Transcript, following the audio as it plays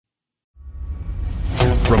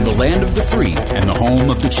From the land of the free and the home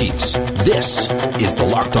of the Chiefs, this is the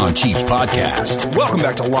Locked On Chiefs podcast. Welcome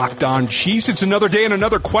back to Locked On Chiefs. It's another day and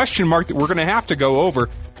another question mark that we're going to have to go over.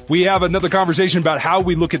 We have another conversation about how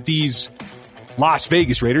we look at these Las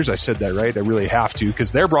Vegas Raiders. I said that right. I really have to,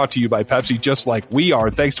 because they're brought to you by Pepsi, just like we are,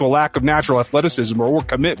 thanks to a lack of natural athleticism or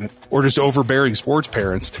commitment, or just overbearing sports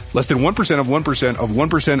parents. Less than 1% of 1% of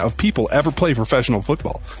 1% of people ever play professional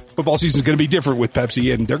football. Football season is going to be different with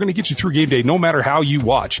Pepsi, and they're going to get you through game day no matter how you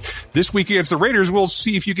watch. This week against the Raiders, we'll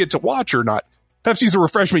see if you get to watch or not. Pepsi's a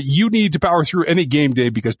refreshment you need to power through any game day,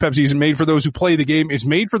 because Pepsi isn't made for those who play the game. It's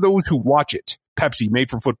made for those who watch it. Pepsi, made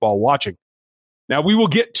for football watching. Now, we will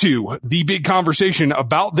get to the big conversation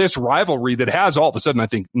about this rivalry that has all of a sudden, I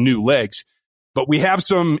think, new legs. But we have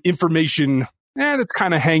some information that's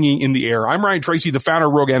kind of hanging in the air. I'm Ryan Tracy, the founder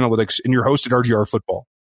of Rogue Analytics, and your host at RGR Football.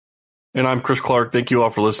 And I'm Chris Clark. Thank you all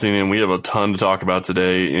for listening. And we have a ton to talk about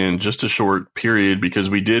today in just a short period, because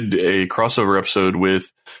we did a crossover episode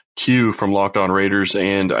with Q from Locked On Raiders.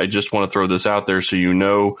 And I just want to throw this out there so you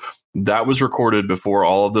know that was recorded before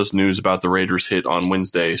all of this news about the Raiders hit on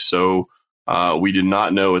Wednesday. So we did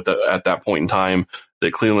not know at that point in time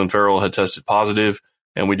that Clelin Ferrell had tested positive,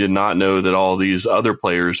 and we did not know that all these other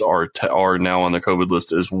players are now on the COVID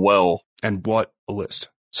list as well. And what a list.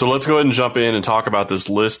 So let's go ahead and jump in and talk about this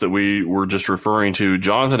list that we were just referring to.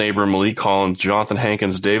 Jonathan Abram, Malik Collins, Jonathan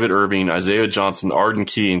Hankins, David Irving, Isaiah Johnson, Arden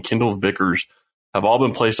Key, and Kendall Vickers have all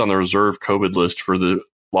been placed on the reserve COVID list for the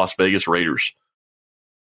Las Vegas Raiders.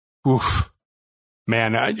 Oof.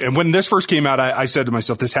 Man, and when this first came out, I said to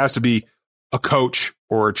myself, this has to be a coach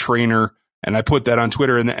or a trainer, and I put that on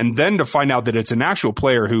Twitter, and then to find out that it's an actual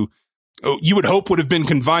player who you would hope would have been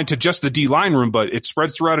confined to just the D-line room, but it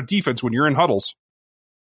spreads throughout a defense when you're in huddles.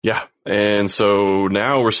 Yeah, and so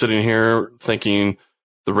now we're sitting here thinking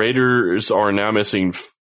the Raiders are now missing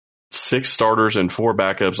 6 starters and 4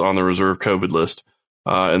 backups on the reserve COVID list,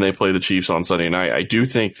 and they play the Chiefs on Sunday night. I do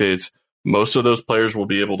think that most of those players will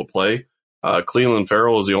be able to play. Clelin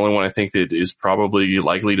Ferrell is the only one I think that is probably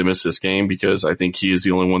likely to miss this game, because I think he is the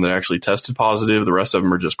only one that actually tested positive. The rest of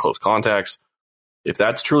them are just close contacts. If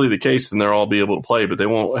that's truly the case, then they'll all be able to play, but they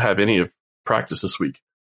won't have any of practice this week.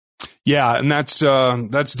 Yeah, and that's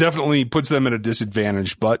definitely puts them at a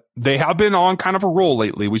disadvantage, but they have been on kind of a roll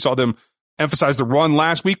lately. We saw them emphasize the run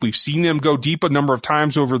last week. We've seen them go deep a number of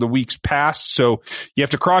times over the weeks past, so you have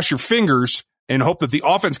to cross your fingers and hope that the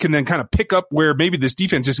offense can then kind of pick up where maybe this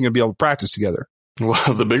defense isn't going to be able to practice together.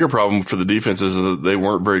 Well, the bigger problem for the defense is that they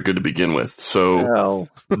weren't very good to begin with. So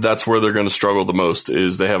that's where they're going to struggle the most,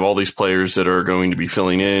 is they have all these players that are going to be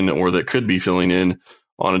filling in, or that could be filling in,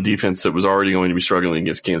 on a defense that was already going to be struggling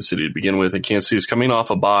against Kansas City to begin with. And Kansas City is coming off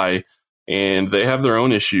a bye, and they have their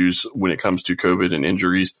own issues when it comes to COVID and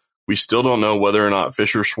injuries. We still don't know whether or not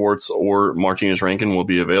Fisher Schwartz or Martinez Rankin will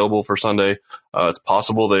be available for Sunday. It's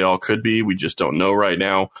possible they all could be. We just don't know right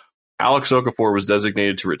now. Alex Okafor was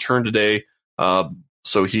designated to return today,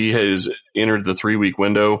 so he has entered the 3-week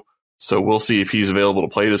window. So we'll see if he's available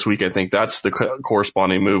to play this week. I think that's the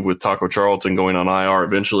corresponding move with Taco Charlton going on IR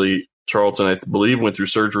eventually. Charlton, I believe, went through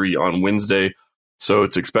surgery on Wednesday, so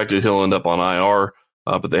it's expected he'll end up on IR,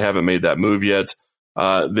 but they haven't made that move yet.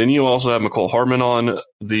 Then you also have McCole Hardman on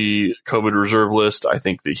the COVID reserve list. I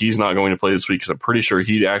think that he's not going to play this week, because I'm pretty sure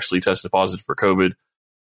he actually tested positive for COVID.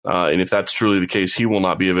 And if that's truly the case, he will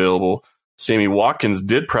not be available. Sammy Watkins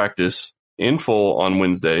did practice in full on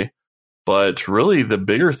Wednesday, but really the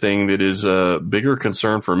bigger thing that is a bigger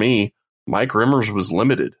concern for me, Mike Remmers was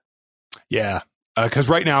limited. Yeah. Because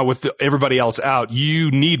right now, with everybody else out,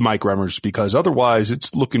 you need Mike Remmers, because otherwise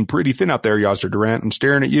it's looking pretty thin out there, Yasser Durant. I'm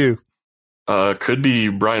staring at you. Could be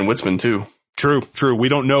Brian Witzman, too. True. We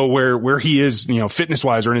don't know where he is,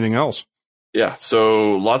 fitness-wise or anything else. Yeah,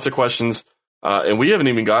 so lots of questions. And we haven't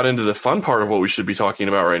even got into the fun part of what we should be talking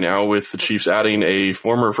about right now, with the Chiefs adding a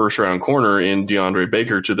former first-round corner in DeAndre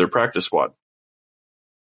Baker to their practice squad.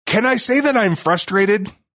 Can I say that I'm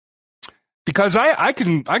frustrated? Because I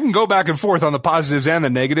can go back and forth on the positives and the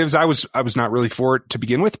negatives. I was not really for it to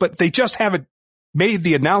begin with, but they just haven't made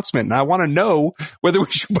the announcement, and I want to know whether we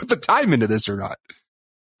should put the time into this or not.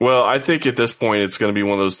 Well, I think at this point it's going to be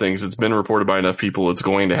one of those things. It's been reported by enough people. It's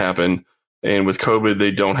going to happen. And with COVID,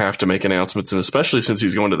 they don't have to make announcements. And especially since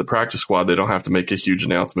he's going to the practice squad, they don't have to make a huge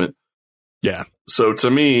announcement. Yeah. So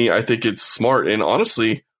to me, I think it's smart. And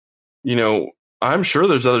honestly, I'm sure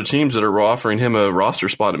there's other teams that are offering him a roster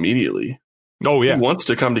spot immediately. Oh, yeah. He wants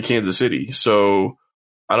to come to Kansas City. So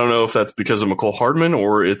I don't know if that's because of McCole Hardman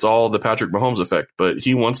or it's all the Patrick Mahomes effect, but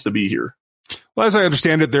he wants to be here. Well, as I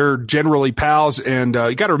understand it, they're generally pals. And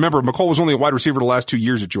you got to remember, McCole was only a wide receiver the last 2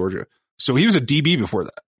 years at Georgia. So he was a DB before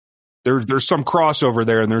that. there's some crossover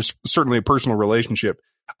there, and there's certainly a personal relationship.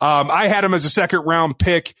 I had him as a second round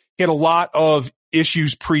pick. He had a lot of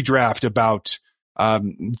issues pre-draft about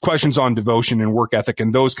questions on devotion and work ethic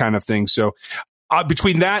and those kind of things. So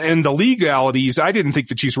between that and the legalities, I didn't think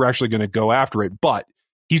the Chiefs were actually going to go after it, but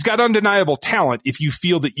he's got undeniable talent. If you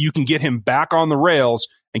feel that you can get him back on the rails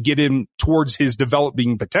and get him towards his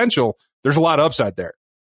developing potential, there's a lot of upside there.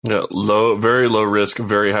 Yeah, very low risk,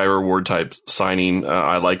 very high reward type signing.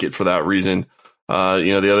 I like it for that reason.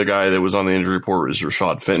 The other guy that was on the injury report was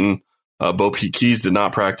Rashad Fenton. Bo Pete Keys did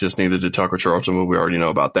not practice, neither did Tucker Charlton, but we already know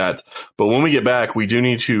about that. But when we get back, we do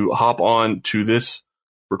need to hop on to this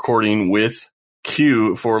recording with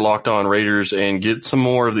Q for Locked On Raiders and get some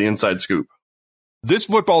more of the inside scoop. This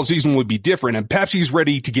football season will be different, and Pepsi's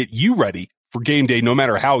ready to get you ready for game day no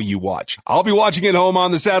matter how you watch. I'll be watching at home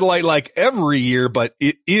on the satellite like every year, but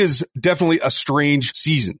it is definitely a strange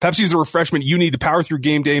season. Pepsi's the refreshment you need to power through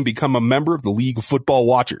game day and become a member of the League of Football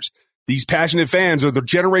Watchers. These passionate fans are the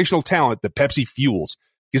generational talent that Pepsi fuels.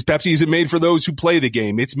 Because Pepsi isn't made for those who play the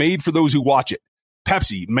game. It's made for those who watch it.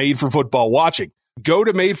 Pepsi, made for football watching. Go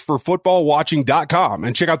to madeforfootballwatching.com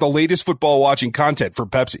and check out the latest football watching content for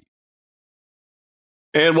Pepsi.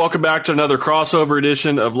 And welcome back to another crossover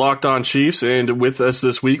edition of Locked On Chiefs. And with us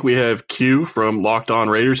this week, we have Q from Locked On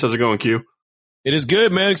Raiders. How's it going, Q? It is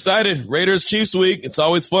good, man. Excited. Raiders Chiefs week. It's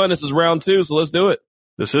always fun. This is round 2, so let's do it.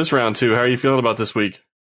 This is round 2. How are you feeling about this week?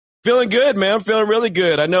 Feeling good, man. I'm feeling really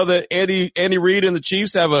good. I know that Andy Reid and the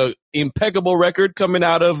Chiefs have a impeccable record coming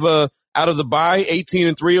out of the bye,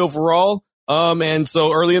 18-3 overall. And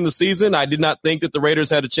so early in the season, I did not think that the Raiders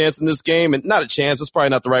had a chance in this game, and not a chance. That's probably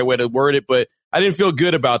not the right way to word it, but I didn't feel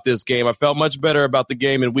good about this game. I felt much better about the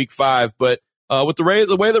game in week 5, but with the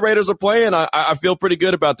way the Raiders are playing, I feel pretty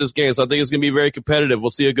good about this game. So I think it's going to be very competitive.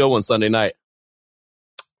 We'll see a good one Sunday night.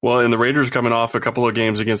 Well, and the Raiders coming off a couple of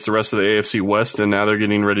games against the rest of the AFC West, and now they're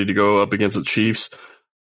getting ready to go up against the Chiefs.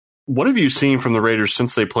 What have you seen from the Raiders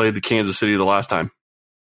since they played the Kansas City the last time?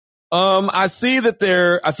 I see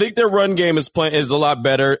that I think their run game is a lot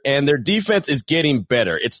better, and their defense is getting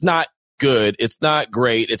better. It's not good. It's not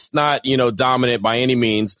great. It's not, dominant by any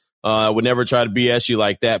means. I would never try to BS you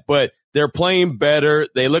like that, but they're playing better.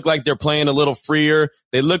 They look like they're playing a little freer.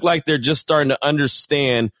 They look like they're just starting to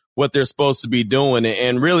understand what they're supposed to be doing.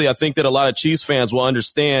 And really, I think that a lot of Chiefs fans will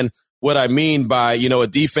understand what I mean by, a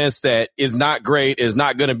defense that is not great, is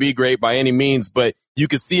not going to be great by any means, but you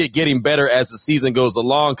can see it getting better as the season goes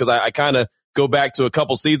along. Cause I kind of go back to a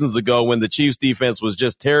couple seasons ago when the Chiefs defense was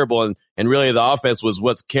just terrible and really the offense was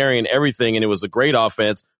what's carrying everything. And it was a great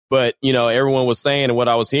offense, but everyone was saying, and what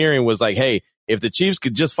I was hearing was like, hey, if the Chiefs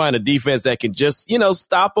could just find a defense that can just,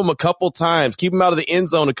 stop them a couple times, keep them out of the end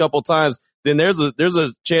zone a couple times, then there's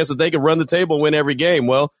a chance that they could run the table and win every game.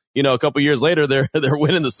 Well, a couple years later, they're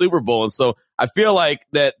winning the Super Bowl. And so I feel like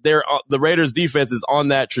that the Raiders defense is on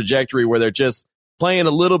that trajectory where they're just playing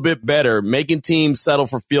a little bit better, making teams settle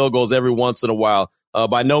for field goals every once in a while.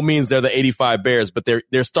 By no means they're the 85 Bears, but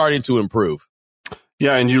they're starting to improve.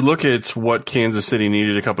 Yeah, and you look at what Kansas City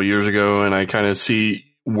needed a couple years ago, and I kind of see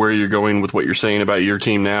where you're going with what you're saying about your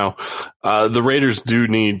team now. The Raiders do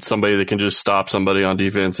need somebody that can just stop somebody on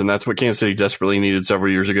defense, and that's what Kansas City desperately needed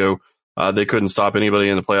several years ago. They couldn't stop anybody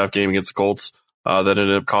in the playoff game against the Colts. That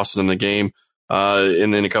ended up costing them the game.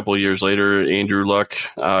 And then a couple of years later, Andrew Luck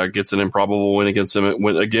gets an improbable win against them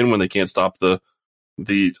when they can't stop the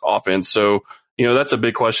offense. So, that's a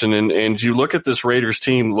big question. And you look at this Raiders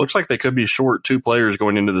team, looks like they could be short 2 players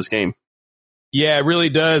going into this game. Yeah, it really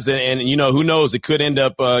does. And who knows? It could end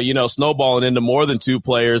up, snowballing into more than 2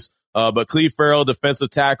 players. But Cleve Farrell, defensive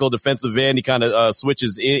tackle, defensive end, he kind of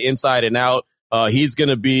switches inside and out. Looks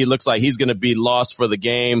like he's going to be lost for the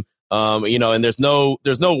game. And there's no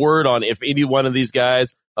word on if any one of these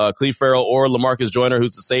guys, Cleve Farrell or LaMarcus Joyner,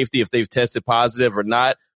 who's the safety, if they've tested positive or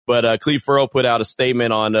not. But Cleve Farrell put out a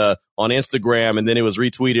statement on Instagram, and then it was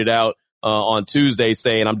retweeted out on Tuesday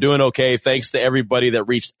saying, "I'm doing okay. Thanks to everybody that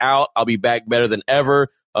reached out. I'll be back better than ever.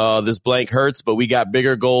 This blank hurts, but we got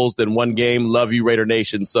bigger goals than one game. Love you, Raider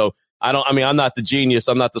Nation." So I'm not the genius.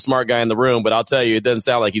 I'm not the smart guy in the room, but I'll tell you, it doesn't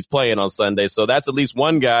sound like he's playing on Sunday. So that's at least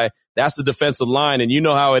one guy. That's the defensive line. And you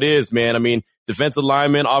know how it is, man. I mean, defensive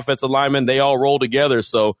linemen, offensive linemen, they all roll together.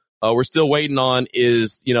 So we're still waiting on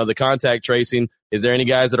the contact tracing. Is there any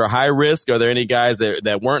guys that are high risk? Are there any guys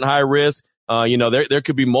that weren't high risk? There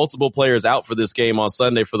could be multiple players out for this game on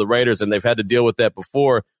Sunday for the Raiders, and they've had to deal with that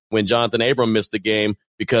before when Jonathan Abram missed the game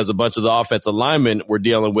because a bunch of the offensive linemen were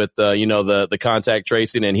dealing with, the contact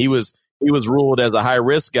tracing, and he was ruled as a high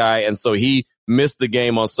risk guy. And so he missed the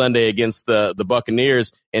game on Sunday against the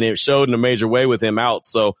Buccaneers, and it showed in a major way with him out.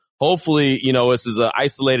 So hopefully, this is an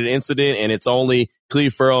isolated incident and it's only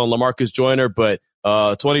Cleve Ferrell and LaMarcus Joyner, but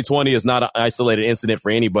 2020 is not an isolated incident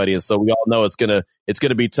for anybody. And so we all know it's going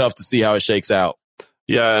to be tough to see how it shakes out.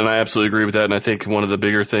 Yeah, and I absolutely agree with that. And I think one of the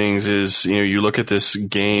bigger things is, you look at this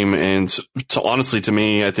game, and honestly, to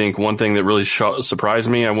me, I think one thing that really surprised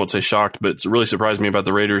me, I won't say shocked, but it's really surprised me about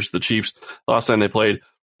the Raiders, the Chiefs, last time they played,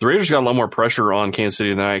 the Raiders got a lot more pressure on Kansas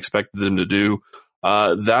City than I expected them to do.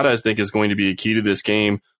 That, I think, is going to be a key to this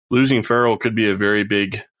game. Losing Ferrell could be a very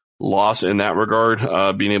big loss in that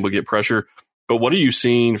regard, being able to get pressure. But what are you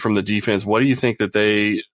seeing from the defense? What do you think that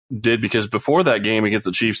they did? Because before that game against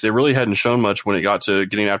the Chiefs, they really hadn't shown much when it got to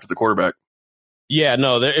getting after the quarterback. Yeah,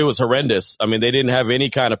 no, it was horrendous. I mean, they didn't have any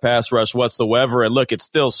kind of pass rush whatsoever. And look, it's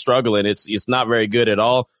still struggling. It's not very good at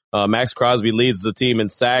all. Max Crosby leads the team in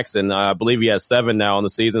sacks, and I believe he has 7 now on the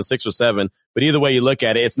season, 6 or 7. But either way you look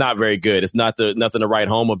at it, it's not very good. It's nothing to write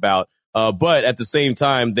home about. But at the same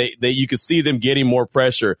time, you could see them getting more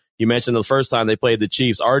pressure. You mentioned the first time they played the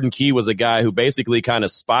Chiefs. Arden Key was a guy who basically kind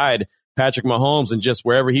of spied Patrick Mahomes, and just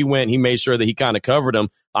wherever he went, he made sure that he kind of covered him.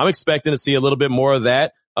 I'm expecting to see a little bit more of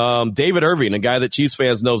that. David Irving, a guy that Chiefs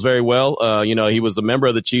fans knows very well. He was a member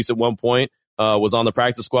of the Chiefs at one point, was on the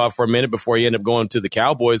practice squad for a minute before he ended up going to the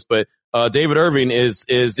Cowboys. But David Irving is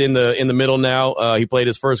in the middle now. He played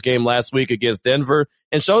his first game last week against Denver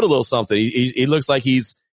and showed a little something. He looks like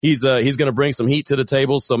he's going to bring some heat to the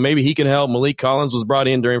table. So maybe he can help. Malik Collins was brought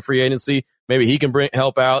in during free agency. Maybe he can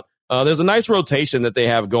help out. There's a nice rotation that they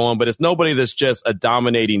have going, but it's nobody that's just a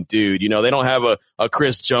dominating dude. They don't have a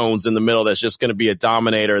Chris Jones in the middle that's just going to be a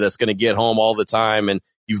dominator that's going to get home all the time, and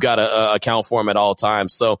you've got to account for him at all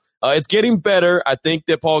times. So it's getting better. I think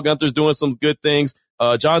that Paul Gunther's doing some good things.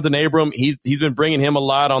 Jonathan Abram, he's been bringing him a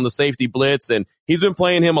lot on the safety blitz, and he's been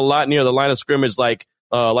playing him a lot near the line of scrimmage, like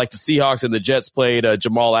the Seahawks and the Jets played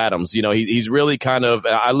Jamal Adams. He's really kind of,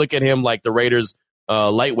 I look at him like the Raiders'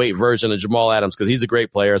 lightweight version of Jamal Adams, because he's a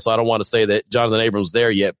great player. So I don't want to say that Jonathan Abrams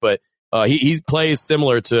there yet, but he plays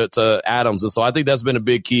similar to Adams. And so I think that's been a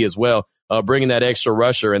big key as well, bringing that extra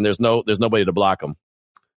rusher, and there's nobody to block him.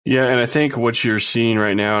 Yeah, and I think what you're seeing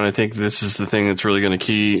right now, and I think this is the thing that's really going to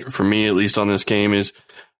key for me, at least on this game, is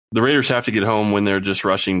the Raiders have to get home when they're just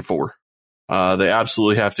rushing 4. They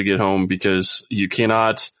absolutely have to get home, because you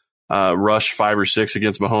cannot rush 5 or 6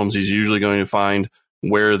 against Mahomes. He's usually going to find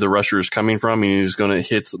where the rusher is coming from, and he's going to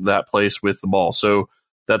hit that place with the ball. So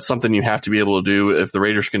that's something you have to be able to do. If the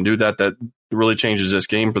Raiders can do that, that really changes this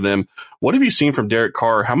game for them. What have you seen from Derek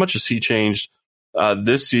Carr? How much has he changed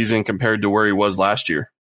this season compared to where he was last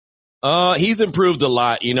year? He's improved a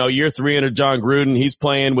lot. Year 3 under John Gruden, he's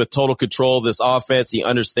playing with total control of this offense. He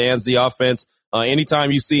understands the offense. Anytime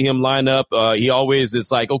you see him line up, he always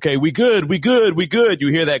is like, okay, we good. You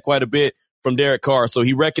hear that quite a bit from Derek Carr. So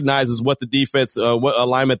he recognizes what the defense, what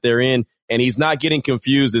alignment they're in, and he's not getting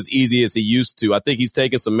confused as easy as he used to. I think he's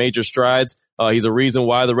taken some major strides. He's a reason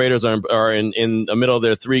why the Raiders are in the middle of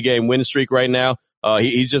their 3-game win streak right now.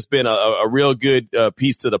 He's just been a real good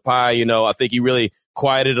piece to the pie. I think he really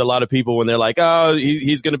quieted a lot of people when they're like, oh,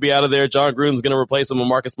 he's going to be out of there. John Gruden's going to replace him with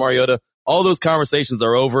Marcus Mariota. All those conversations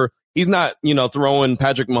are over. He's not, throwing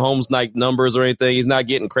Patrick Mahomes-like numbers or anything. He's not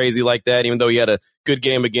getting crazy like that, even though he had a good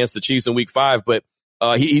game against the Chiefs in week 5. But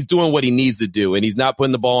he's doing what he needs to do, and he's not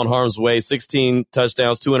putting the ball in harm's way. 16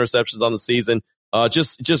 touchdowns, 2 interceptions on the season.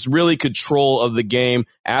 Just really control of the game,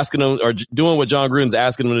 asking him or doing what John Gruden's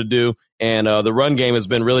asking him to do. And the run game has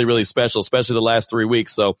been really, really special, especially the last 3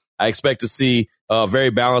 weeks. So I expect to see a very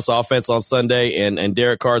balanced offense on Sunday, and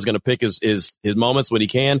Derek Carr is going to pick his moments when he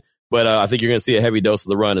can. But I think you're going to see a heavy dose of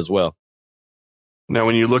the run as well. Now,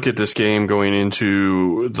 when you look at this game going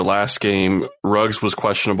into the last game, Ruggs was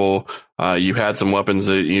questionable. You had some weapons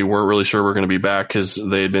that you weren't really sure were going to be back because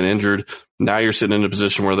they had been injured. Now you're sitting in a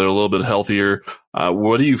position where they're a little bit healthier.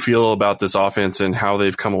 What do you feel about this offense and how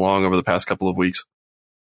they've come along over the past couple of weeks?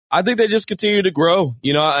 I think they just continue to grow,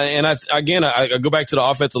 and I go back to the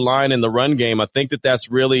offensive line and the run game. I think that's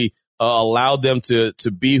really allowed them to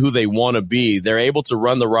be who they want to be. They're able to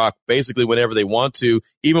run the rock basically whenever they want to,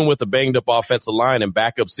 even with the banged up offensive line and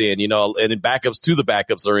backups in, and backups to the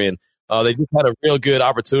backups are in. They just had a real good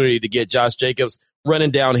opportunity to get Josh Jacobs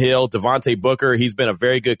running downhill. Devontae Booker, he's been a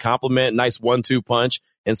very good compliment, nice 1-2 punch.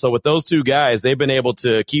 And so with those two guys, they've been able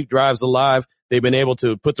to keep drives alive. They've been able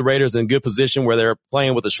to put the Raiders in good position where they're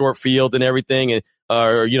playing with a short field and everything, and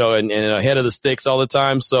ahead of the sticks all the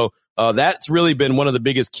time. So that's really been one of the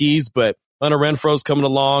biggest keys. But Hunter Renfro's coming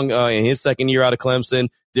along in his second year out of Clemson.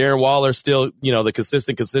 Darren Waller's still, the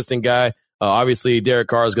consistent guy. Obviously, Derek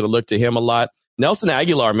Carr is going to look to him a lot. Nelson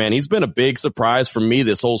Aguilar, man, he's been a big surprise for me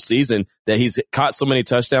this whole season that he's caught so many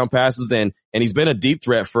touchdown passes and he's been a deep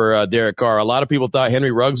threat for Derek Carr. A lot of people thought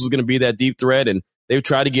Henry Ruggs was going to be that deep threat, and they've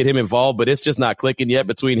tried to get him involved, but it's just not clicking yet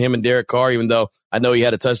between him and Derek Carr, even though I know he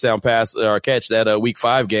had a touchdown pass or catch that week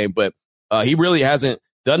 5 game, but he really hasn't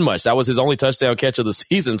done much. That was his only touchdown catch of the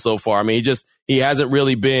season so far. I mean, he hasn't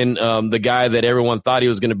really been the guy that everyone thought he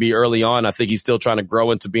was going to be early on. I think he's still trying to grow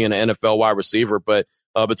into being an NFL wide receiver, but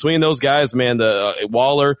between those guys, man, the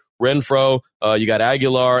Waller, Renfro, you got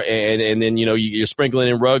Aguilar, and then, you're sprinkling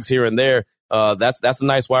in Ruggs here and there. That's a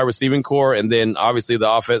nice wide receiving core. And then obviously the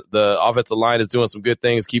offensive line is doing some good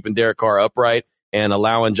things, keeping Derek Carr upright and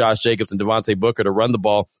allowing Josh Jacobs and Devontae Booker to run the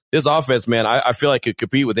ball. This offense, man, I feel like could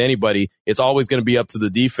compete with anybody. It's always going to be up to the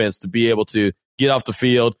defense to be able to get off the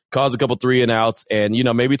field, cause a couple 3-and-outs, and,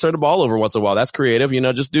 maybe turn the ball over once in a while. That's creative.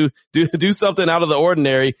 Just do something out of the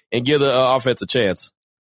ordinary and give the offense a chance.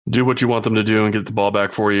 Do what you want them to do and get the ball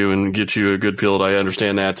back for you and get you a good field. I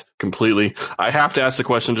understand that completely. I have to ask the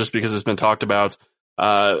question just because it's been talked about.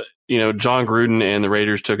 John Gruden and the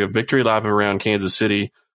Raiders took a victory lap around Kansas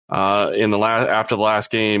City after the last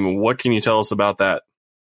game. What can you tell us about that?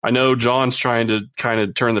 I know John's trying to kind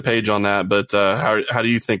of turn the page on that, but how do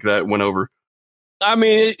you think that went over? I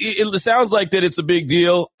mean, it sounds like that it's a big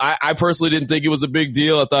deal. I personally didn't think it was a big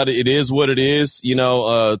deal. I thought it is what it is.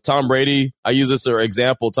 Tom Brady, I use this as an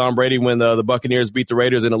example. Tom Brady, when the Buccaneers beat the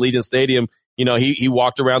Raiders in Allegiant Stadium, he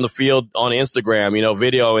walked around the field on Instagram,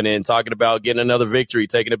 videoing and talking about getting another victory,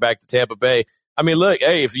 taking it back to Tampa Bay. I mean, look,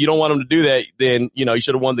 hey, if you don't want him to do that, then, you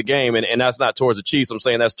should have won the game. And that's not towards the Chiefs. I'm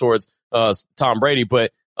saying that's towards Tom Brady.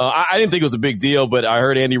 But I didn't think it was a big deal, but I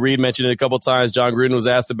heard Andy Reid mention it a couple of times. John Gruden was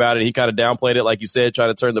asked about it. He kind of downplayed it, like you said, trying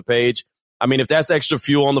to turn the page. I mean, if that's extra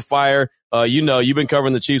fuel on the fire, you've been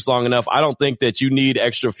covering the Chiefs long enough. I don't think that you need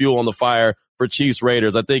extra fuel on the fire for Chiefs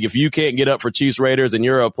Raiders. I think if you can't get up for Chiefs Raiders and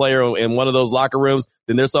you're a player in one of those locker rooms,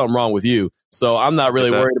 then there's something wrong with you. So I'm not really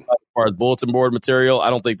worried about as far as bulletin board material. I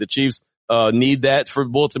don't think the Chiefs need that for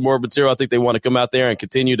bulletin board material. I think they want to come out there and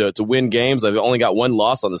continue to win games. They've only got one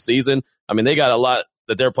loss on the season. I mean, they got a lot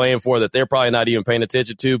that they're playing for that they're probably not even paying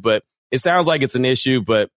attention to, but it sounds like it's an issue,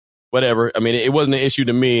 but whatever. I mean, it wasn't an issue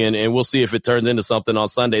to me, and we'll see if it turns into something on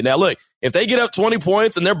Sunday. Now, look, if they get up 20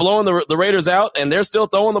 points and they're blowing the Raiders out and they're still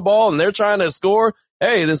throwing the ball and they're trying to score,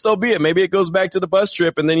 hey, then so be it. Maybe it goes back to the bus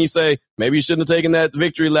trip, and then you say, maybe you shouldn't have taken that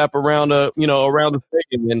victory lap around the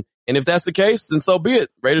stadium. And if that's the case, then so be it.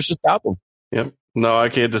 Raiders should stop them. Yep. No, I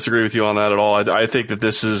can't disagree with you on that at all. I think that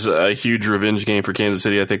this is a huge revenge game for Kansas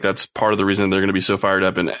City. I think that's part of the reason they're going to be so fired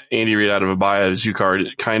up. And Andy Reid out of Abaya, as you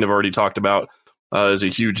kind of already talked about, is a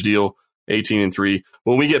huge deal, 18-3.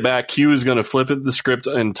 When we get back, Q is going to flip the script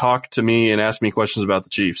and talk to me and ask me questions about the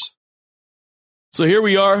Chiefs. So here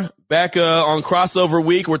we are back on crossover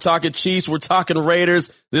week. We're talking Chiefs. We're talking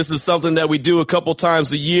Raiders. This is something that we do a couple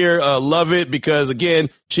times a year. Love it because, again,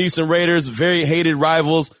 Chiefs and Raiders, very hated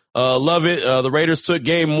rivals. Love it. The Raiders took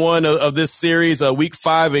game 1 of this series, week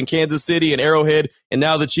 5 in Kansas City and Arrowhead. And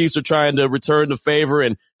now the Chiefs are trying to return the favor.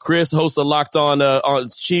 And Chris, host of Locked On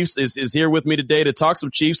Chiefs, is here with me today to talk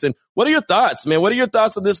some Chiefs. And what are your thoughts, man? What are your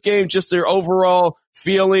thoughts on this game? Just their overall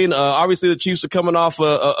feeling. Obviously the Chiefs are coming off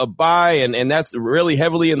a bye, and that's really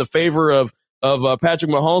heavily in the favor of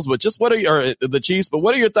Patrick Mahomes. But just what are the Chiefs? But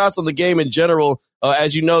what are your thoughts on the game in general?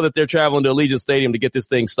 As you know that they're traveling to Allegiant Stadium to get this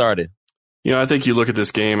thing started. I think you look at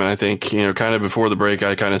this game, and I think, kind of before the break,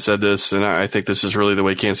 I kind of said this, and I think this is really the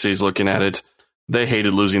way Kansas City's looking at it. They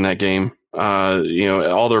hated losing that game.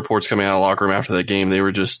 All the reports coming out of the locker room after that game, they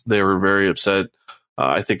were very upset.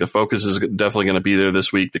 I think the focus is definitely going to be there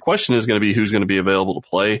this week. The question is going to be who's going to be available to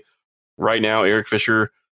play. Right now, Eric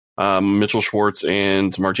Fisher, Mitchell Schwartz,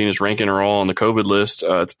 and Martinez Rankin are all on the COVID list.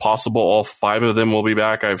 It's possible all 5 of them will be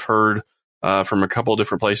back. I've heard from a couple of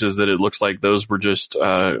different places that it looks like those were just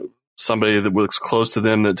somebody that looks close to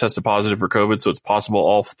them that tested positive for COVID, so it's possible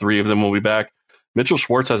all 3 of them will be back. Mitchell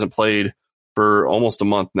Schwartz hasn't played for almost a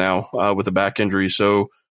month now with a back injury, so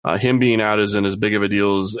him being out isn't as big of a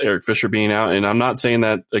deal as Eric Fisher being out. And I'm not saying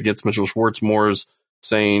that against Mitchell Schwartz, more as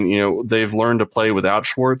saying, they've learned to play without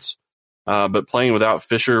Schwartz, but playing without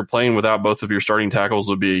Fisher, playing without both of your starting tackles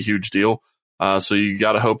would be a huge deal. So you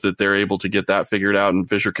got to hope that they're able to get that figured out and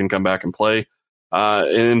Fisher can come back and play.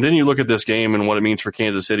 And then you look at this game and what it means for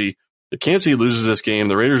Kansas City. If Kansas City loses this game,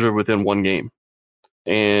 the Raiders are within 1 game.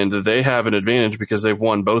 And they have an advantage because they've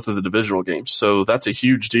won both of the divisional games. So that's a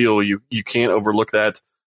huge deal. You can't overlook that.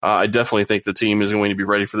 I definitely think the team is going to be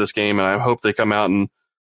ready for this game, and I hope they come out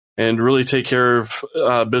and really take care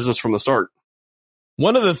of business from the start.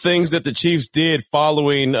 One of the things that the Chiefs did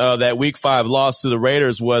following that Week 5 loss to the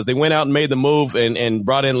Raiders was they went out and made the move and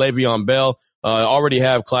brought in Le'Veon Bell. Already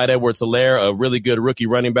have Clyde Edwards-Helaire, a really good rookie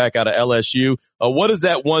running back out of LSU. What does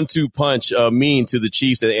that 1-2 punch mean to the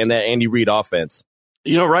Chiefs and that Andy Reid offense?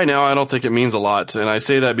 Right now, I don't think it means a lot. And I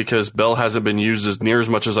say that because Bell hasn't been used as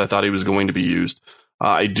much as I thought he was going to be used.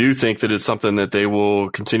 I do think that it's something that they will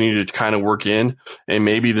continue to kind of work in. And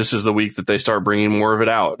maybe this is the week that they start bringing more of it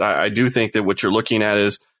out. I do think that what you're looking at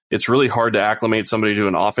is it's really hard to acclimate somebody to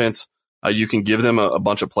an offense. You can give them a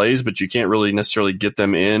bunch of plays, but you can't really necessarily get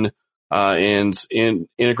them in and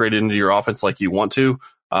integrated into your offense like you want to.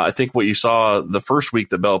 I think what you saw the first week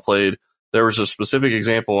that Bell played, there was a specific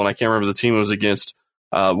example, and I can't remember the team it was against,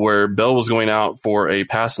 where Bell was going out for a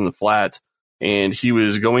pass in the flat, and he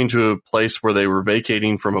was going to a place where they were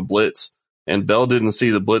vacating from a blitz, and Bell didn't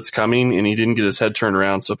see the blitz coming, and he didn't get his head turned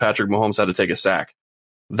around, so Patrick Mahomes had to take a sack.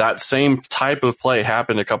 That same type of play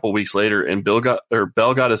happened a couple weeks later, and Bell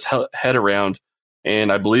got his head around,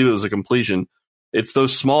 and I believe it was a completion. It's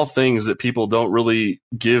those small things that people don't really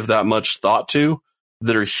give that much thought to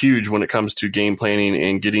that are huge when it comes to game planning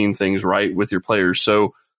and getting things right with your players.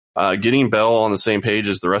 So getting Bell on the same page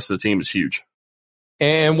as the rest of the team is huge.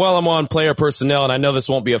 And while I'm on player personnel, and I know this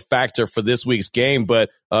won't be a factor for this week's game, but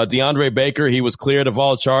DeAndre Baker, he was cleared of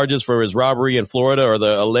all charges for his robbery in Florida, or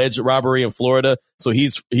the alleged robbery in Florida. So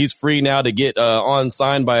he's free now to get on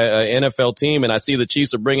signed by an NFL team. And I see the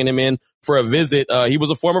Chiefs are bringing him in for a visit. He was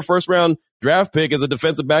a former first-round draft pick as a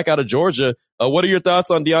defensive back out of Georgia. What are your thoughts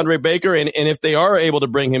on DeAndre Baker? And if they are able to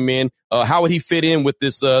bring him in, how would he fit in with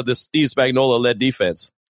this Steve Spagnuolo-led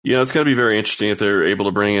defense? It's going to be very interesting if they're able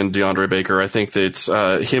to bring in DeAndre Baker. I think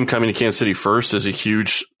that him coming to Kansas City first is a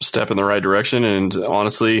huge step in the right direction. And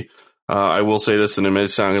honestly, I will say this, and it may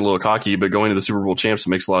sound a little cocky, but going to the Super Bowl champs, it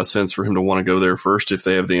makes a lot of sense for him to want to go there first if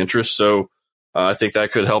they have the interest. So I think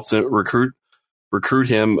that could help to recruit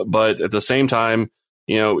him. But at the same time,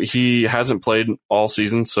 he hasn't played all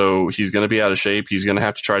season, so he's going to be out of shape. He's going to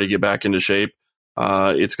have to try to get back into shape.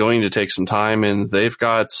 It's going to take some time, and they've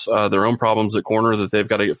got their own problems at corner that they've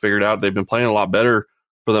got to get figured out. They've been playing a lot better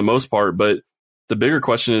for the most part, but the bigger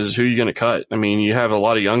question is who are you going to cut? I mean, you have a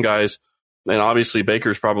lot of young guys, and obviously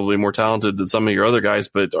Baker's probably more talented than some of your other guys,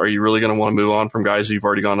 but are you really going to want to move on from guys you've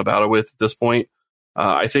already gone to battle with at this point?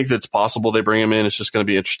 I think that's possible they bring him in. It's just going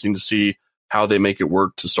to be interesting to see how they make it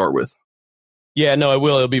work to start with. Yeah, no, it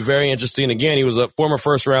will. It'll be very interesting. Again, he was a former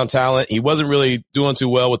first-round talent. He wasn't really doing too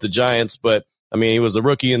well with the Giants, but I mean, he was a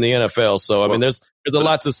rookie in the NFL. So, I mean, there's a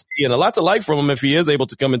lot to see and a lot to like from him if he is able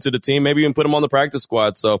to come into the team, maybe even put him on the practice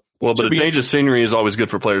squad. So, but a change of scenery is always good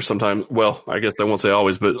for players sometimes. Well, I guess I won't say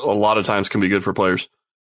always, but a lot of times can be good for players.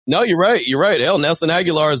 No, you're right. You're right. Nelson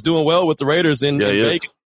Aguilar is doing well with the Raiders in Vegas.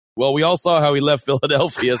 Well, we all saw how he left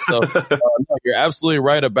Philadelphia. So you're absolutely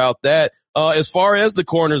right about that. As far as the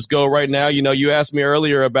corners go right now, you asked me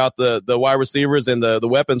earlier about the wide receivers and the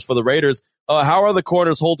weapons for the Raiders. How are the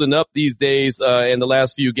corners holding up these days in the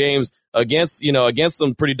last few games against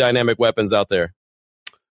some pretty dynamic weapons out there?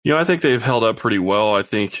 I think they've held up pretty well. I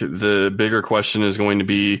think the bigger question is going to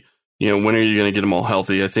be, when are you going to get them all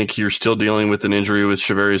healthy? I think you're still dealing with an injury with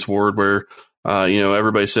Shavarius Ward where,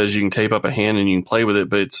 everybody says you can tape up a hand and you can play with it,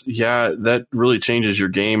 but that really changes your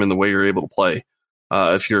game and the way you're able to play.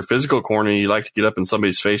 If you're a physical corner, you like to get up in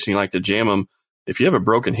somebody's face and you like to jam them. If you have a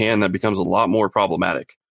broken hand, that becomes a lot more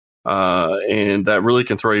problematic. And that really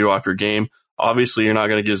can throw you off your game. Obviously, you're not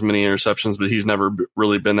going to get as many interceptions, but he's never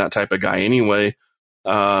really been that type of guy anyway.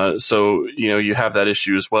 So, you have that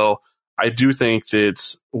issue as well. I do think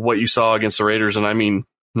that what you saw against the Raiders, and I mean,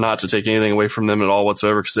 not to take anything away from them at all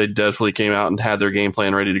whatsoever, because they definitely came out and had their game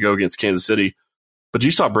plan ready to go against Kansas City, but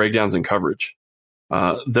you saw breakdowns in coverage.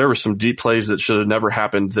 There were some deep plays that should have never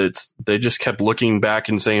happened that they just kept looking back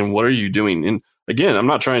and saying, what are you doing? And again, I'm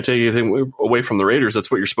not trying to take anything away from the Raiders. That's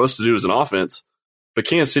what you're supposed to do as an offense. But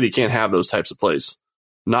Kansas City can't have those types of plays.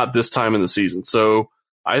 Not this time in the season. So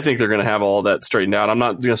I think they're going to have all that straightened out. I'm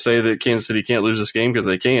not going to say that Kansas City can't lose this game because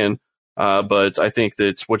they can. But I think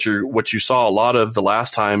that what you saw a lot of the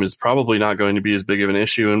last time is probably not going to be as big of an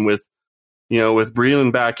issue. And with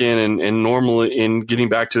Breeland back in and normally in getting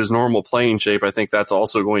back to his normal playing shape, I think that's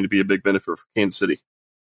also going to be a big benefit for Kansas City.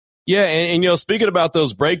 Yeah, and speaking about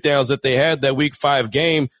those breakdowns that they had that Week 5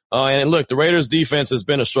 game, and look, the Raiders' defense has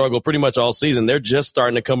been a struggle pretty much all season. They're just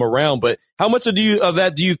starting to come around. But how much of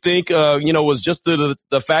that do you think, was just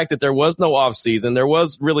the fact that there was no offseason? There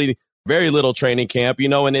was really very little training camp,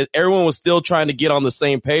 and everyone was still trying to get on the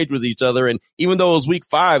same page with each other. And even though it was Week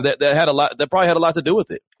 5, that probably had a lot to do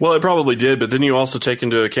with it. Well, it probably did. But then you also take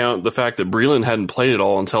into account the fact that Breeland hadn't played at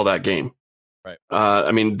all until that game. Right.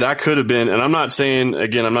 I mean, that could have been, and I'm not saying,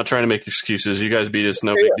 again, I'm not trying to make excuses. You guys beat us,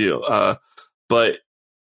 no big deal. But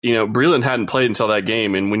Breland hadn't played until that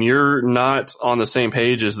game. And when you're not on the same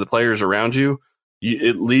page as the players around you,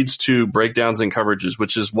 it leads to breakdowns in coverages,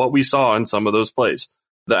 which is what we saw in some of those plays.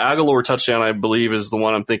 The Aguilar touchdown, I believe, is the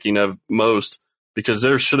one I'm thinking of most because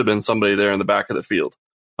there should have been somebody there in the back of the field.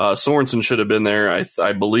 Sorensen should have been there,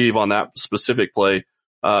 I believe, on that specific play.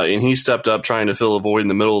 And he stepped up trying to fill a void in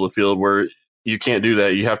the middle of the field where you can't do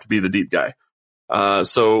that. You have to be the deep guy.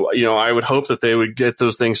 So I would hope that they would get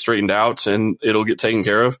those things straightened out and it'll get taken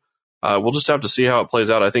care of. We'll just have to see how it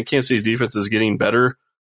plays out. I think Kansas City's defense is getting better,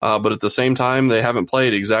 but at the same time, they haven't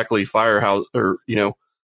played exactly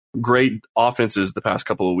great offenses the past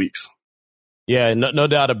couple of weeks. Yeah, no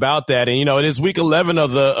doubt about that. And, it is week 11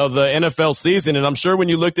 of the NFL season. And I'm sure when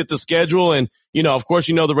you looked at the schedule and, of course,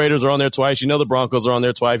 the Raiders are on there twice. The Broncos are on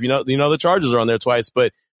there twice. The Chargers are on there twice.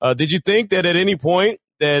 But did you think that at any point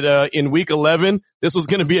that in week 11, this was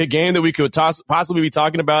going to be a game that we could possibly be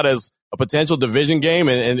talking about as a potential division game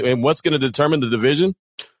and what's going to determine the division?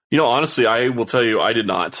 Honestly, I will tell you, I did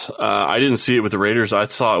not. I didn't see it with the Raiders. I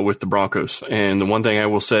saw it with the Broncos. And the one thing I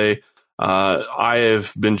will say, I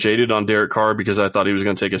have been jaded on Derek Carr because I thought he was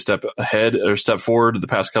going to take a step ahead or step forward the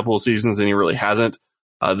past couple of seasons, and he really hasn't.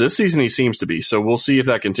 This season, he seems to be. So we'll see if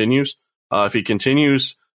that continues. If he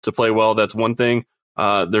continues to play well, that's one thing.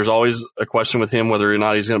 There's always a question with him whether or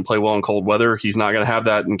not he's going to play well in cold weather. He's not going to have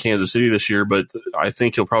that in Kansas City this year, but I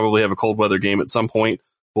think he'll probably have a cold weather game at some point.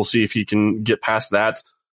 We'll see if he can get past that.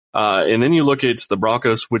 And then you look at the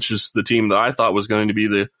Broncos, which is the team that I thought was going to be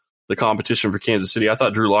the competition for Kansas City. I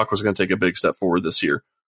thought Drew Lock was going to take a big step forward this year.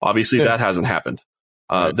 Obviously, that hasn't happened.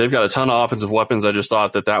 They've got a ton of offensive weapons. I just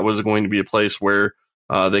thought that was going to be a place where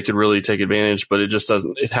they could really take advantage, but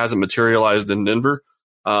it hasn't materialized in Denver.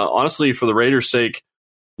 Honestly, for the Raiders' sake,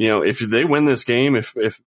 if they win this game,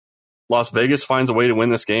 if Las Vegas finds a way to win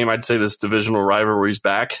this game, I'd say this divisional rivalry is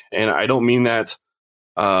back. And I don't mean that,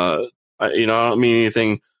 I don't mean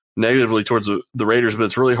anything negatively towards the Raiders, but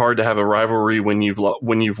it's really hard to have a rivalry when you've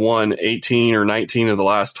won 18 or 19 of the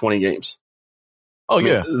last 20 games. Oh,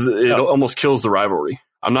 yeah. It almost kills the rivalry.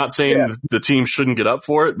 I'm not saying the team shouldn't get up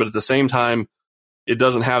for it, but at the same time, it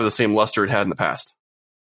doesn't have the same luster it had in the past.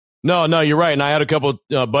 No, you're right. And I had a couple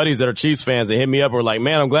buddies that are Chiefs fans that hit me up and were like,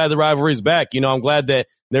 man, I'm glad the rivalry's back. I'm glad that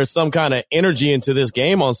there's some kind of energy into this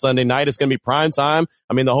game on Sunday night. It's going to be prime time.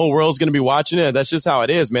 I mean, the whole world's going to be watching it. That's just how it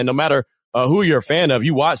is, man. No matter who you're a fan of,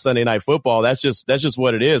 you watch Sunday Night Football. That's just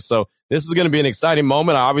what it is. So this is going to be an exciting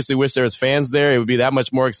moment. I obviously wish there was fans there. It would be that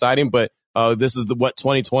much more exciting, but this is what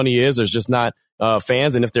 2020 is. There's just not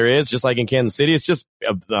fans. And if there is, just like in Kansas City, it's just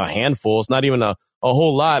a handful. It's not even a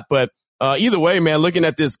whole lot. But either way, man, looking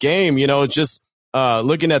at this game, just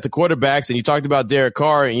looking at the quarterbacks, and you talked about Derek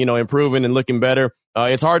Carr, improving and looking better.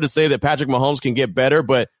 It's hard to say that Patrick Mahomes can get better,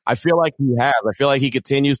 but I feel like he has. I feel like he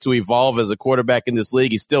continues to evolve as a quarterback in this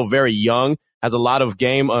league. He's still very young, has a lot of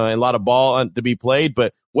game and a lot of ball to be played.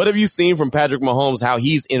 But what have you seen from Patrick Mahomes, how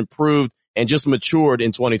he's improved and just matured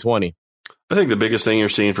in 2020? I think the biggest thing you're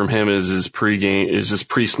seeing from him is his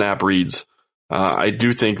pre-snap reads. I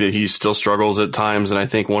do think that he still struggles at times, and I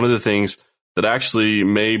think one of the things that actually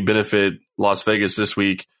may benefit Las Vegas this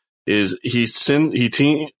week is he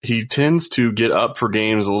tends to get up for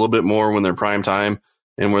games a little bit more when they're prime time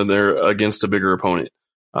and when they're against a bigger opponent.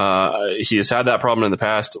 He has had that problem in the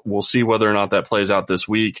past. We'll see whether or not that plays out this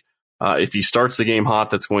week. If he starts the game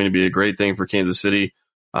hot, that's going to be a great thing for Kansas City.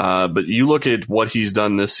 But you look at what he's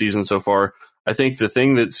done this season so far. I think the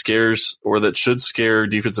thing that scares or that should scare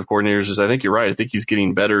defensive coordinators is I think you're right. I think he's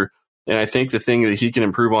getting better. And I think the thing that he can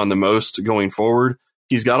improve on the most going forward,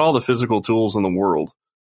 he's got all the physical tools in the world.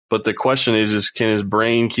 But the question is can his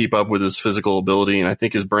brain keep up with his physical ability? And I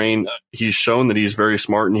think his brain, he's shown that he's very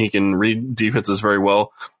smart and he can read defenses very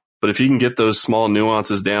well. But if he can get those small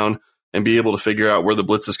nuances down and be able to figure out where the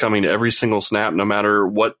blitz is coming to every single snap, no matter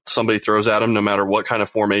what somebody throws at him, no matter what kind of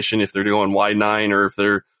formation, if they're going wide nine or if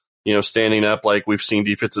they're, standing up like we've seen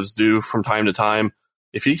defensives do from time to time,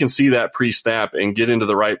 if he can see that pre-snap and get into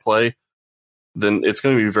the right play, then it's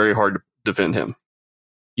going to be very hard to defend him.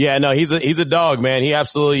 Yeah, no, he's a dog, man. He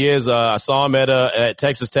absolutely is. I saw him at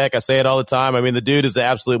Texas Tech. I say it all the time. I mean, the dude is an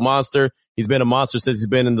absolute monster. He's been a monster since he's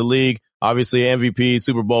been in the league. Obviously, MVP,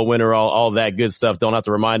 Super Bowl winner, all that good stuff. Don't have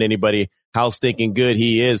to remind anybody how stinking good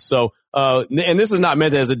he is. So, and this is not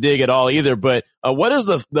meant as a dig at all either, but what is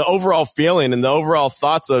the overall feeling and the overall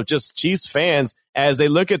thoughts of just Chiefs fans as they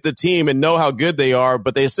look at the team and know how good they are,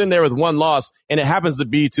 but they're sitting there with one loss, and it happens to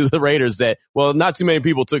be to the Raiders that, well, not too many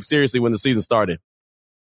people took seriously when the season started?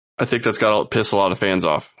 I think that's got to piss a lot of fans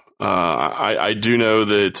off. I do know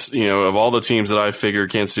that, of all the teams that I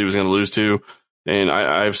figured Kansas City was going to lose to, And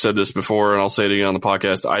I've said this before, and I'll say it again on the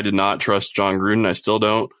podcast. I did not trust John Gruden. I still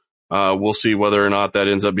don't. We'll see whether or not that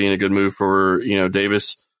ends up being a good move for,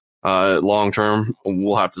 Davis long term.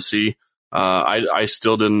 We'll have to see. I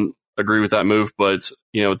still didn't agree with that move, but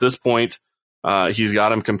at this point, he's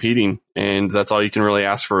got him competing, and that's all you can really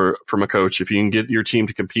ask from a coach. If you can get your team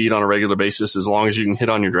to compete on a regular basis, as long as you can hit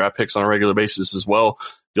on your draft picks on a regular basis as well,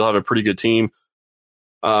 you'll have a pretty good team.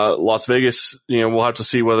 Las Vegas, we'll have to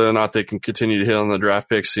see whether or not they can continue to hit on the draft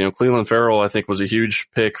picks. Cleveland Farrell, I think, was a huge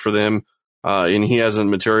pick for them, and he hasn't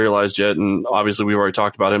materialized yet. And obviously, we've already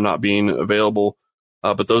talked about him not being available.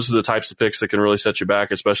 But those are the types of picks that can really set you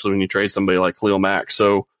back, especially when you trade somebody like Khalil Mack.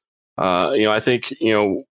 So, I think,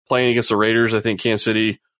 playing against the Raiders, I think Kansas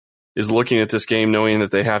City is looking at this game knowing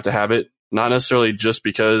that they have to have it, not necessarily just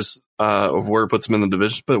because of where it puts them in the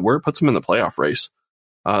division, but where it puts them in the playoff race.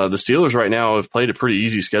 The Steelers right now have played a pretty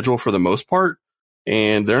easy schedule for the most part,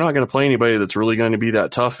 and they're not going to play anybody that's really going to be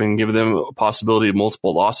that tough and give them a possibility of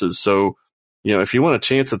multiple losses. So, if you want a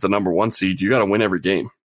chance at the number 1 seed, you got to win every game.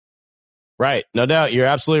 Right. No doubt. You're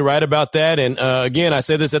absolutely right about that. And again, I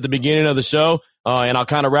said this at the beginning of the show, and I'll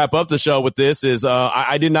kind of wrap up the show with this is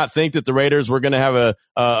I did not think that the Raiders were going to have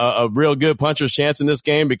a real good puncher's chance in this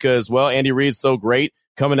game because, well, Andy Reid's so great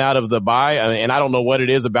coming out of the bye, and I don't know what it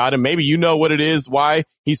is about him. Maybe you know what it is, why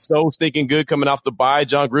he's so stinking good coming off the bye.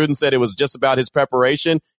 John Gruden said it was just about his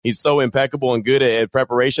preparation. He's so impeccable and good at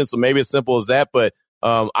preparation, so maybe it's simple as that. But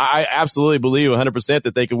I absolutely believe 100%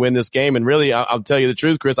 that they could win this game. And really, I'll tell you the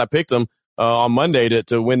truth, Chris, I picked them on Monday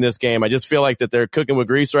to win this game. I just feel like that they're cooking with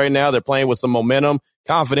grease right now. They're playing with some momentum,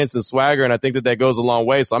 confidence, and swagger, and I think that goes a long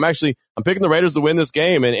way. So I'm picking the Raiders to win this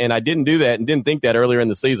game, and I didn't do that and didn't think that earlier in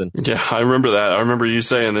the season. Yeah, I remember that. I remember you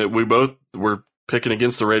saying that we both were picking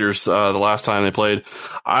against the Raiders the last time they played.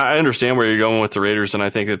 I understand where you're going with the Raiders, and I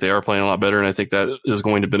think that they are playing a lot better, and I think that is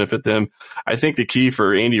going to benefit them. I think the key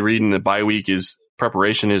for Andy Reid in the bye week is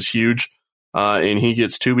preparation is huge. And he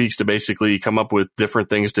gets 2 weeks to basically come up with different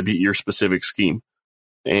things to beat your specific scheme.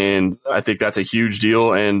 And I think that's a huge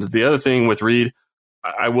deal. And the other thing with Reid,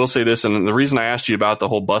 I will say this, and the reason I asked you about the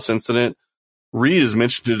whole bus incident, Reid has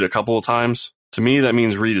mentioned it a couple of times. To me, that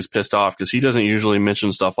means Reid is pissed off because he doesn't usually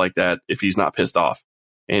mention stuff like that if he's not pissed off.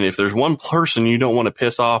 And if there's one person you don't want to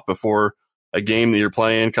piss off before a game that you're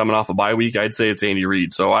playing coming off a bye week, I'd say it's Andy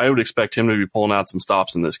Reid. So I would expect him to be pulling out some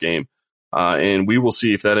stops in this game. And we will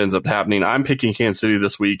see if that ends up happening. I'm picking Kansas City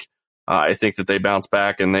this week. I think that they bounce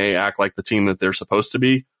back and they act like the team that they're supposed to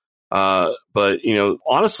be. But,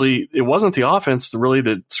 honestly, it wasn't the offense really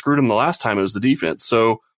that screwed them the last time. It was the defense.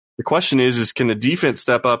 So the question is can the defense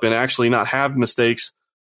step up and actually not have mistakes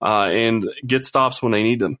and get stops when they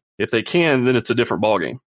need them? If they can, then it's a different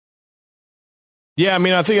ballgame. Yeah,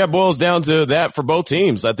 I think that boils down to that for both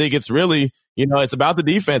teams. I think it's really, it's about the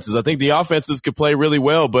defenses. I think the offenses could play really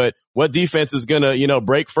well, but what defense is going to,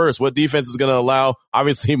 break first? What defense is going to allow,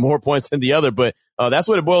 obviously, more points than the other? But that's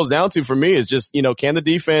what it boils down to for me is just, can the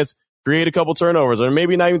defense create a couple turnovers or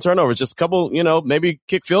maybe not even turnovers, just a couple, maybe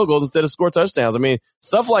kick field goals instead of score touchdowns.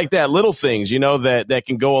 Stuff like that, little things, that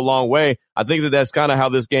can go a long way. I think that's kind of how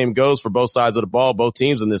this game goes for both sides of the ball, both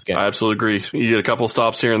teams in this game. I absolutely agree. You get a couple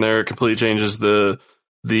stops here and there, it completely changes the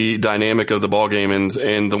dynamic of the ball game.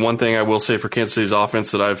 And the one thing I will say for Kansas City's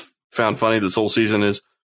offense that I've found funny this whole season is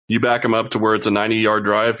you back them up to where it's a 90-yard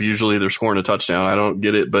drive. Usually they're scoring a touchdown. I don't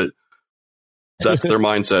get it, but that's their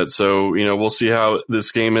mindset. So, we'll see how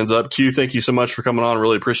this game ends up. Q, thank you so much for coming on.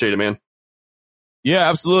 Really appreciate it, man. Yeah,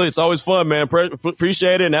 absolutely. It's always fun, man.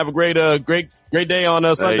 Appreciate it, and have a great day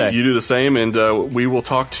on Sunday. You do the same, and we will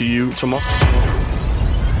talk to you tomorrow.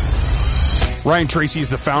 Ryan Tracy is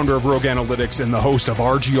the founder of Rogue Analytics and the host of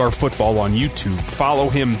RGR Football on YouTube. Follow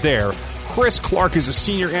him there. Chris Clark is a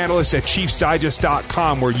senior analyst at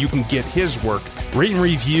ChiefsDigest.com, where you can get his work. Rate and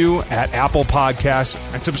review at Apple Podcasts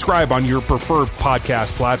and subscribe on your preferred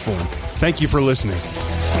podcast platform. Thank you for listening.